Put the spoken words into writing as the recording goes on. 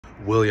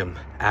William,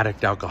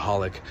 addict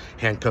alcoholic,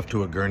 handcuffed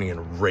to a gurney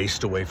and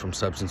raced away from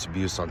substance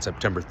abuse on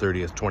September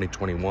 30th,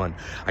 2021.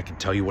 I can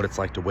tell you what it's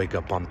like to wake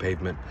up on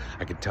pavement.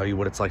 I can tell you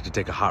what it's like to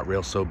take a hot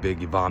rail so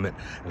big you vomit.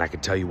 And I can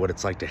tell you what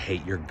it's like to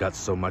hate your guts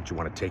so much you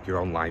want to take your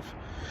own life.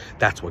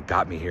 That's what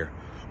got me here.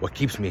 What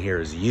keeps me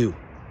here is you.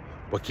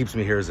 What keeps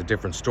me here is a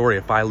different story.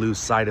 If I lose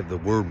sight of the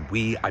word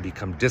we, I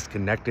become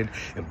disconnected,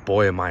 and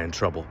boy, am I in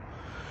trouble.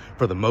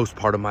 For the most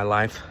part of my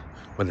life,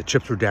 when the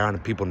chips were down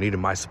and people needed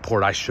my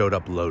support, I showed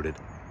up loaded.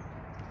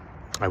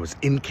 I was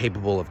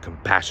incapable of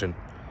compassion.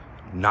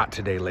 Not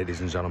today, ladies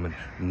and gentlemen,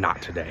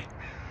 not today.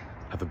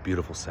 Have a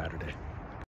beautiful Saturday.